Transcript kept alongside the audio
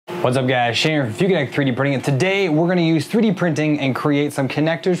What's up guys, Shane here from Fugatech 3D Printing, and today we're going to use 3D printing and create some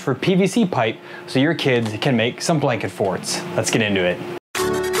connectors for PVC pipe so your kids can make some blanket forts. Let's get into it.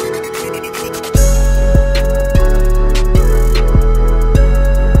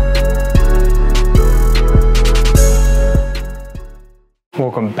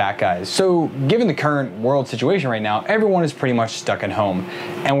 Welcome back guys. So given the current world situation right now, everyone is pretty much stuck at home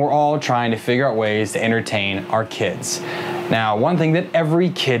and we're all trying to figure out ways to entertain our kids. Now, one thing that every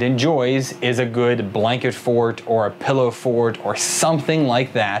kid enjoys is a good blanket fort or a pillow fort or something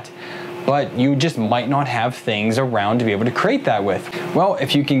like that, but you just might not have things around to be able to create that with. Well,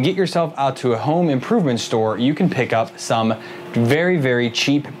 if you can get yourself out to a home improvement store, you can pick up some very, very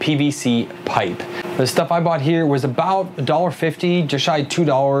cheap PVC pipe. The stuff I bought here was about $1.50, just shy of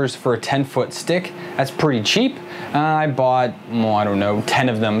 $2 for a 10-foot stick. That's pretty cheap. I bought, I don't know, 10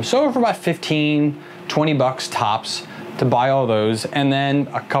 of them. So for about 15, 20 bucks tops to buy all those, and then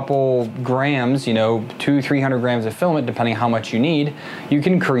a couple grams, 200-300 grams of filament, depending how much you need, you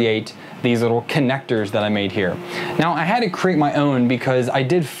can create these little connectors that I made here. Now I had to create my own because I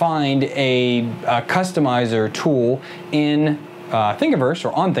did find a customizer tool in Thingiverse,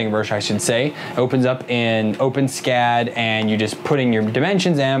 or on Thingiverse I should say. It opens up in OpenSCAD and you just put in your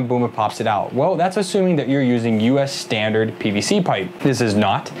dimensions and boom, it pops it out. Well, that's assuming that you're using US standard PVC pipe. This is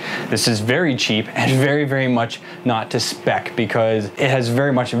not. This is very cheap and very, very much not to spec because it has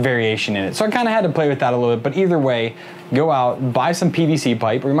very much variation in it. So I kind of had to play with that a little bit, but either way, go out, buy some PVC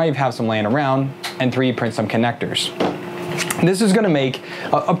pipe, or you might even have some laying around, and 3D print some connectors. This is going to make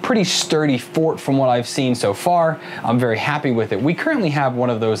a pretty sturdy fort from what I've seen so far. I'm very happy with it. We currently have one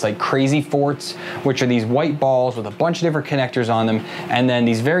of those like crazy forts, which are these white balls with a bunch of different connectors on them, and then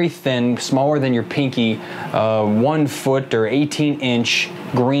these very thin, smaller than your pinky, 1 foot or 18-inch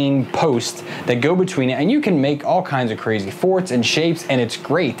green posts that go between it, and you can make all kinds of crazy forts and shapes, and it's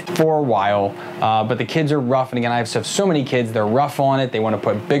great for a while, but the kids are rough, and again, I have so many kids, they're rough on it, they want to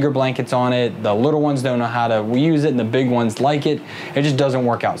put bigger blankets on it, the little ones don't know how to use it, and the big ones like it just doesn't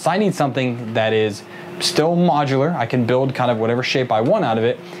work out. So I need something that is still modular, I can build kind of whatever shape I want out of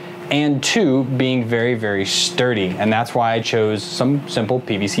it, and 2, being very, very sturdy, and that's why I chose some simple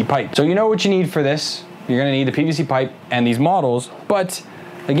PVC pipe. So you know what you need for this. You're gonna need the PVC pipe and these models, but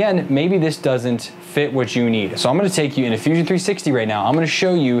again, maybe this doesn't fit what you need. So I'm gonna take you into Fusion 360 right now. I'm gonna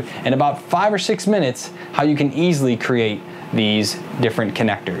show you in about 5 or 6 minutes how you can easily create these different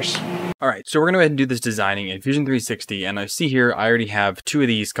connectors. All right, so we're gonna go ahead and do this designing in Fusion 360, and I see here I already have 2 of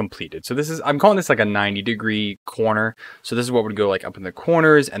these completed. So this is, I'm calling this like a 90-degree corner. So this is what would go like up in the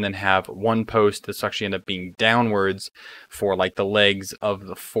corners, and then have 1 post that's actually end up being downwards for like the legs of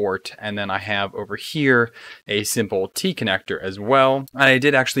the fort. And then I have over here a simple T connector as well. And I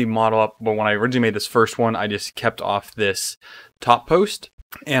did actually model up, but when I originally made this first one, I just kept off this top post.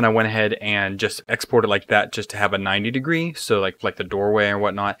 And I went ahead and just exported like that just to have a 90-degree, so like the doorway and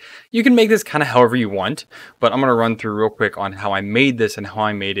whatnot. You can make this kind of however you want, but I'm going to run through real quick on how I made this and how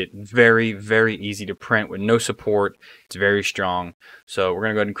I made it very, very easy to print with no support. It's very strong. So we're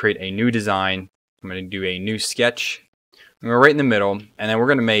going to go ahead and create a new design. I'm going to do a new sketch. I'm going to go right in the middle, and then we're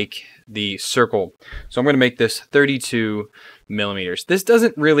going to make the circle. So I'm going to make this 32 millimeters. This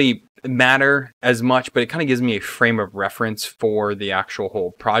doesn't really matter as much, but it kind of gives me a frame of reference for the actual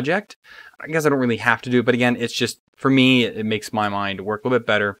whole project. I guess I don't really have to do it, but again, it's just, for me, it makes my mind work a little bit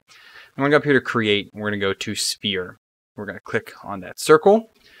better. I'm going to go up here to create. We're going to go to sphere. We're going to click on that circle,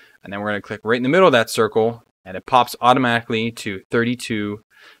 and then we're going to click right in the middle of that circle, and it pops automatically to 32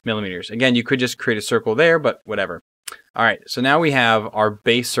 millimeters. Again, you could just create a circle there, but whatever. All right, so now we have our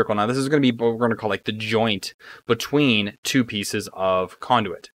base circle. Now this is going to be what we're going to call like the joint between 2 pieces of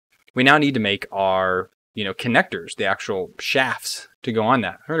conduit. We now need to make our, connectors, the actual shafts to go on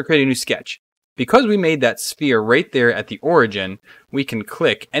that. We're going to create a new sketch. Because we made that sphere right there at the origin, we can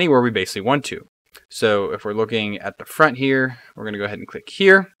click anywhere we basically want to. So if we're looking at the front here, we're going to go ahead and click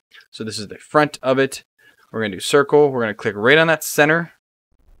here. So this is the front of it. We're going to do circle. We're going to click right on that center.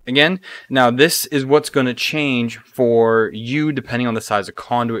 Again, now this is what's going to change for you depending on the size of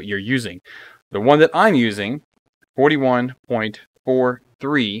conduit you're using. The one that I'm using,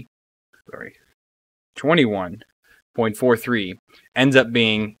 21.43, ends up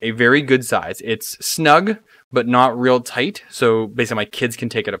being a very good size. It's snug, but not real tight. So basically my kids can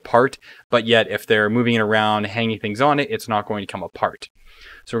take it apart, but yet if they're moving it around, hanging things on it, it's not going to come apart.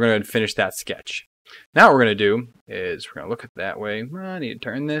 So we're going to finish that sketch. Now what we're going to do is we're going to look at that way. I need to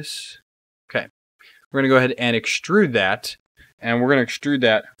turn this. Okay. We're going to go ahead and extrude that. And we're going to extrude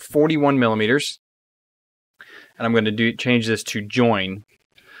that 41 millimeters. And I'm going to change this to join.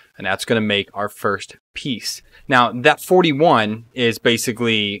 And that's going to make our first piece. Now that 41 is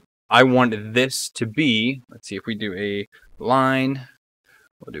basically I want this to be, let's see if we do a line,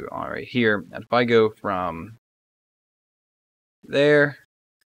 we'll do it all right here. And if I go from there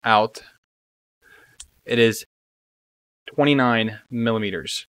out, it is 29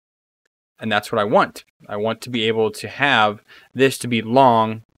 millimeters. And that's what I want. I want to be able to have this to be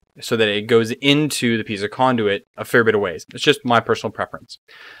long so that it goes into the piece of conduit a fair bit of ways. It's just my personal preference.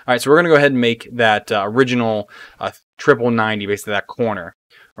 All right, so we're going to go ahead and make that original triple 90, basically that corner.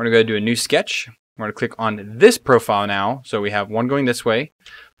 We're going to go do a new sketch. We're going to click on this profile now. So we have one going this way.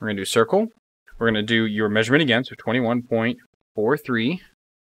 We're going to do circle. We're going to do your measurement again, so 21.43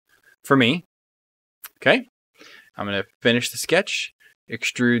 for me. Okay. I'm going to finish the sketch,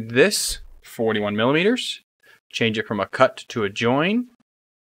 extrude this 41 millimeters, change it from a cut to a join,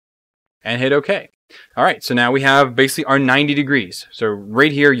 and hit OK. All right, so now we have basically our 90 degrees. So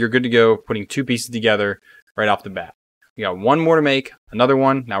right here, you're good to go putting two pieces together right off the bat. We got one more to make, another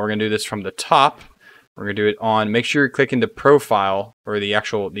one. Now we're going to do this from the top. We're going to do it on, make sure you click into profile or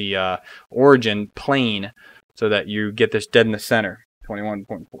the origin plane so that you get this dead in the center.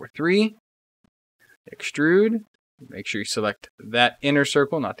 21.43, extrude. Make sure you select that inner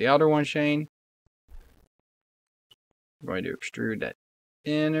circle, not the outer one, Shane. I'm going to extrude that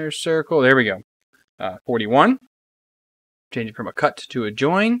inner circle. There we go. 41. Change it from a cut to a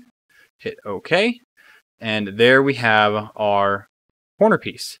join. Hit OK. And there we have our corner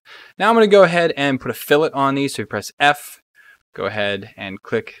piece. Now I'm going to go ahead and put a fillet on these. So we press F. Go ahead and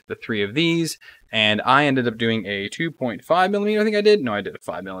click the three of these. And I ended up doing a 2.5 millimeter. I think I did. No, I did a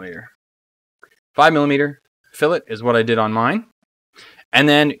 5 millimeter. 5 millimeter. Fillet is what I did on mine. And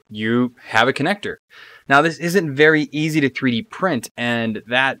then you have a connector. Now this isn't very easy to 3D print, and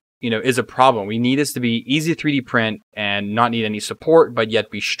that is a problem. We need this to be easy to 3D print and not need any support, but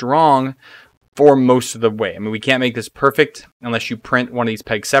yet be strong for most of the way. I mean, we can't make this perfect unless you print one of these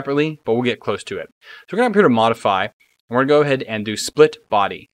pegs separately, but we'll get close to it. So we're going to come here to modify, and we're going to go ahead and do split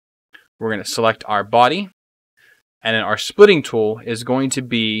body. We're going to select our body, and then our splitting tool is going to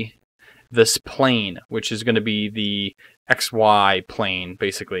be this plane, which is going to be the XY plane,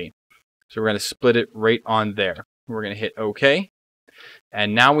 basically. So we're going to split it right on there. We're going to hit OK.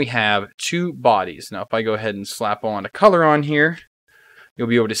 And now we have two bodies. Now, if I go ahead and slap on a color on here, you'll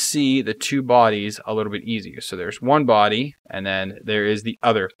be able to see the two bodies a little bit easier. So there's one body, and then there is the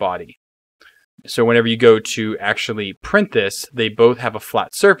other body. So whenever you go to actually print this, they both have a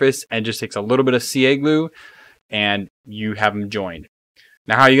flat surface and just takes a little bit of CA glue, and you have them joined.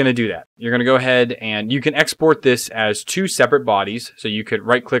 Now, how are you going to do that? You're going to go ahead and you can export this as two separate bodies. So you could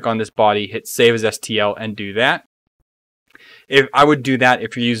right click on this body, hit save as STL, and do that. I would do that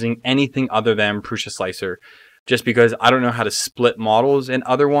if you're using anything other than Prusa Slicer, just because I don't know how to split models in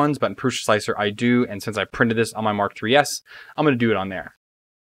other ones, but in Prusa Slicer I do. And since I printed this on my Mark III's, I'm going to do it on there.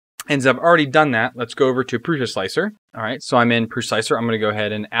 And so I've already done that. Let's go over to Prusa Slicer. All right, so I'm in Prusa Slicer. I'm going to go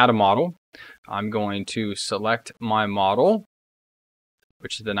ahead and add a model. I'm going to select my model,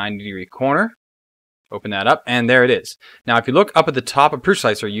 which is the 90-degree corner. Open that up, and there it is. Now, if you look up at the top of Prusa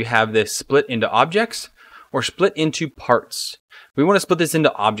Slicer, you have this split into objects or split into parts. We want to split this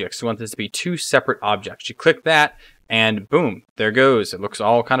into objects. We want this to be two separate objects. You click that, and boom, there it goes. It looks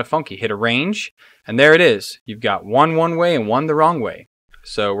all kind of funky. Hit arrange, and there it is. You've got one way and one the wrong way.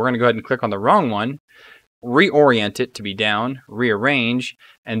 So we're going to go ahead and click on the wrong one, reorient it to be down, rearrange,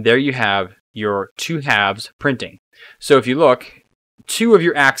 and there you have your two halves printing. So if you look, two of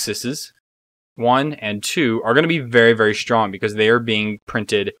your axes, 1 and 2, are going to be very, very strong because they are being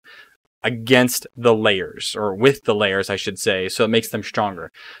printed against the layers, or with the layers, I should say, so it makes them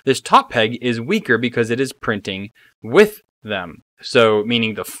stronger. This top peg is weaker because it is printing with them. So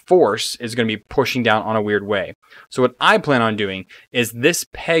meaning the force is going to be pushing down on a weird way. So what I plan on doing is this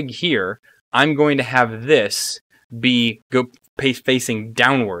peg here, I'm going to have this go facing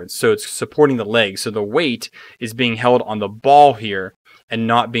downwards, so it's supporting the leg. So the weight is being held on the ball here and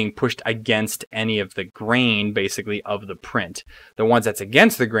not being pushed against any of the grain, basically, of the print. The ones that's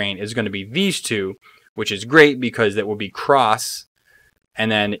against the grain is going to be these two, which is great because it will be cross, and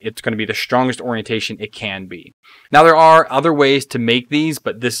then it's going to be the strongest orientation it can be. Now, there are other ways to make these,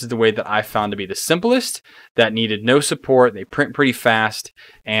 but this is the way that I found to be the simplest, that needed no support. They print pretty fast,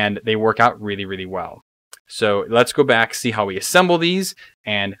 and they work out really, really well. So let's go back, see how we assemble these,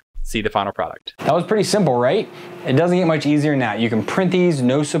 and see the final product. That was pretty simple, right? It doesn't get much easier than that. You can print these,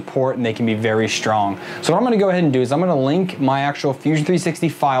 no support, and they can be very strong. So what I'm gonna go ahead and do is I'm gonna link my actual Fusion 360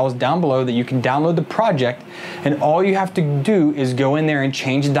 files down below that you can download the project, and all you have to do is go in there and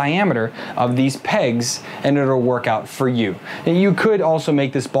change the diameter of these pegs, and it'll work out for you. And you could also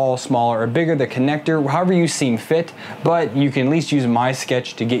make this ball smaller or bigger, the connector, however you seem fit, but you can at least use my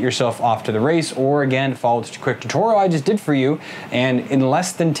sketch to get yourself off to the race, or again, follow the quick tutorial I just did for you, and in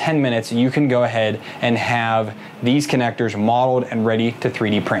less than 10 minutes, you can go ahead and have these connectors modeled and ready to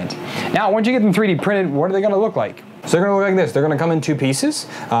 3D print. Now, once you get them 3D printed, what are they gonna look like? So they're gonna look like this. They're gonna come in 2 pieces.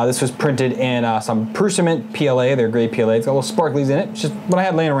 This was printed in some Percement PLA, they're gray PLA. It's got little sparklies in it. It's just what I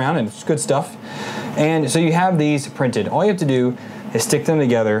had laying around, and it's good stuff. And so you have these printed. All you have to do is stick them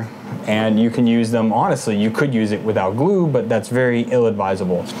together, and you can use them, honestly, you could use it without glue, but that's very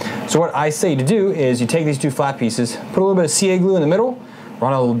ill-advisable. So what I say to do is you take these 2 flat pieces, put a little bit of CA glue in the middle,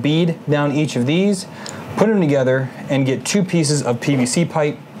 run a little bead down each of these, put them together, and get 2 pieces of PVC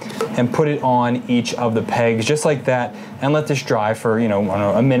pipe and put it on each of the pegs just like that, and let this dry for, you know, I don't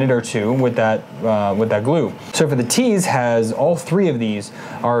know, a minute or 2 with that glue. So for the T's, has all 3 of these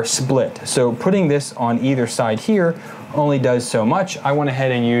are split. So putting this on either side here only does so much. I went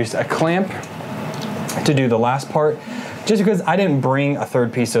ahead and used a clamp to do the last part, just because I didn't bring a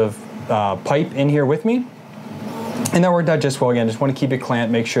 3rd piece of pipe in here with me. And that worked out just well. Again, just want to keep it clamped,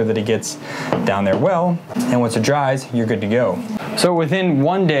 make sure that it gets down there well, and once it dries, you're good to go. So within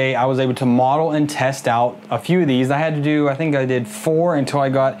 1 day, I was able to model and test out a few of these. I had to do, I think I did 4 until I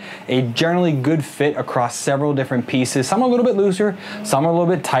got a generally good fit across several different pieces. Some are a little bit looser, some are a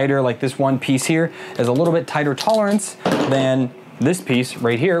little bit tighter, like this one piece here is a little bit tighter tolerance than this piece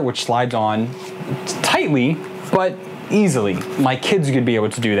right here, which slides on tightly, but easily. My kids could be able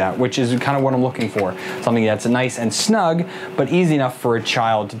to do that, which is kind of what I'm looking for. Something that's nice and snug, but easy enough for a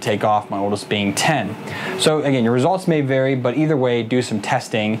child to take off, my oldest being 10. So again, your results may vary, but either way, do some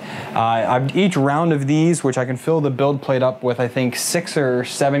testing. Each round of these, which I can fill the build plate up with, I think 6 or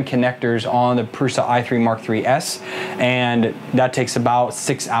 7 connectors on the Prusa i3 Mark III's, and that takes about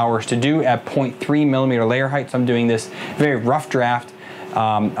 6 hours to do at 0.3 millimeter layer height. So I'm doing this very rough draft.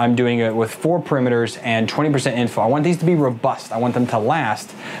 I'm doing it with 4 perimeters and 20% infill. I want these to be robust. I want them to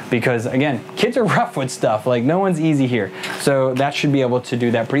last because, again, kids are rough with stuff. Like, no one's easy here. So that should be able to do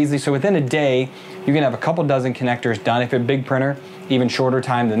that pretty easily. So within a day, you can have a couple dozen connectors done. If you're a big printer, even shorter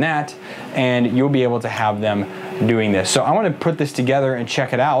time than that, and you'll be able to have them doing this. So I want to put this together and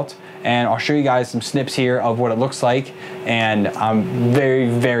check it out, and I'll show you guys some snips here of what it looks like, and I'm very,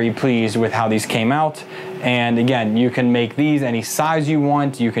 very pleased with how these came out. And again, you can make these any size you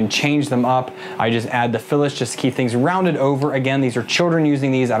want, you can change them up. I just add the fillets just to keep things rounded over. Again, these are children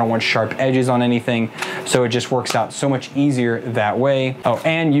using these. I don't want sharp edges on anything, so it just works out so much easier that way. Oh,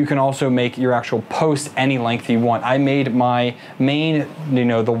 and you can also make your actual post any length you want. I made my main,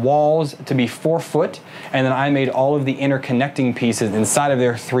 the walls to be 4 foot, and then I made all of the interconnecting pieces inside of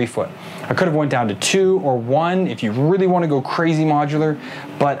there 3 foot. I could have went down to 2 or 1 if you really want to go crazy modular,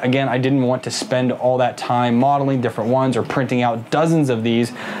 but again, I didn't want to spend all that time modeling different ones or printing out dozens of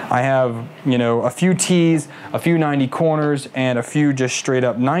these. I have, a few T's, a few 90 corners, and a few just straight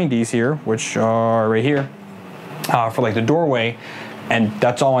up 90s here, which are right here, for like the doorway, and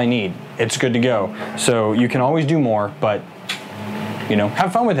that's all I need. It's good to go. So you can always do more, but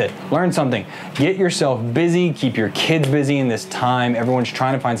have fun with it. Learn something. Get yourself busy. Keep your kids busy in this time. Everyone's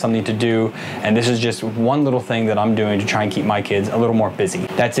trying to find something to do, and this is just one little thing that I'm doing to try and keep my kids a little more busy.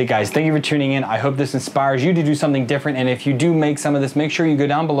 That's it, guys. Thank you for tuning in. I hope this inspires you to do something different, and if you do make some of this, make sure you go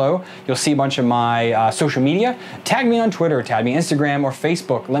down below. You'll see a bunch of my social media. Tag me on Twitter, tag me Instagram or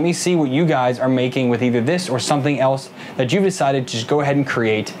Facebook. Let me see what you guys are making with either this or something else that you've decided to just go ahead and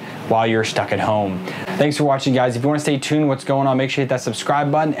create while you're stuck at home. Thanks for watching, guys. If you want to stay tuned what's going on, make sure you hit that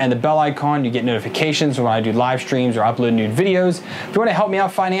subscribe button and the bell icon. You get notifications when I do live streams or upload new videos. If you want to help me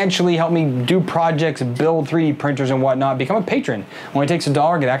out financially, help me do projects, build 3D printers and whatnot, become a patron. Only takes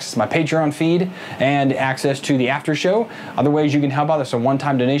 $1, get access to my Patreon feed and access to the after show. Other ways you can help out, there's some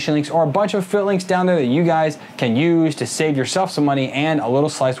one-time donation links or a bunch of affiliate links down there that you guys can use to save yourself some money, and a little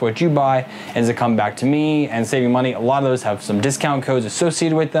slice of what you buy ends up coming back to me and saving money. A lot of those have some discount codes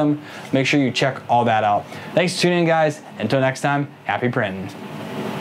associated with them. Make sure you check all that out. Thanks for tuning in, guys. Until next time, happy printing.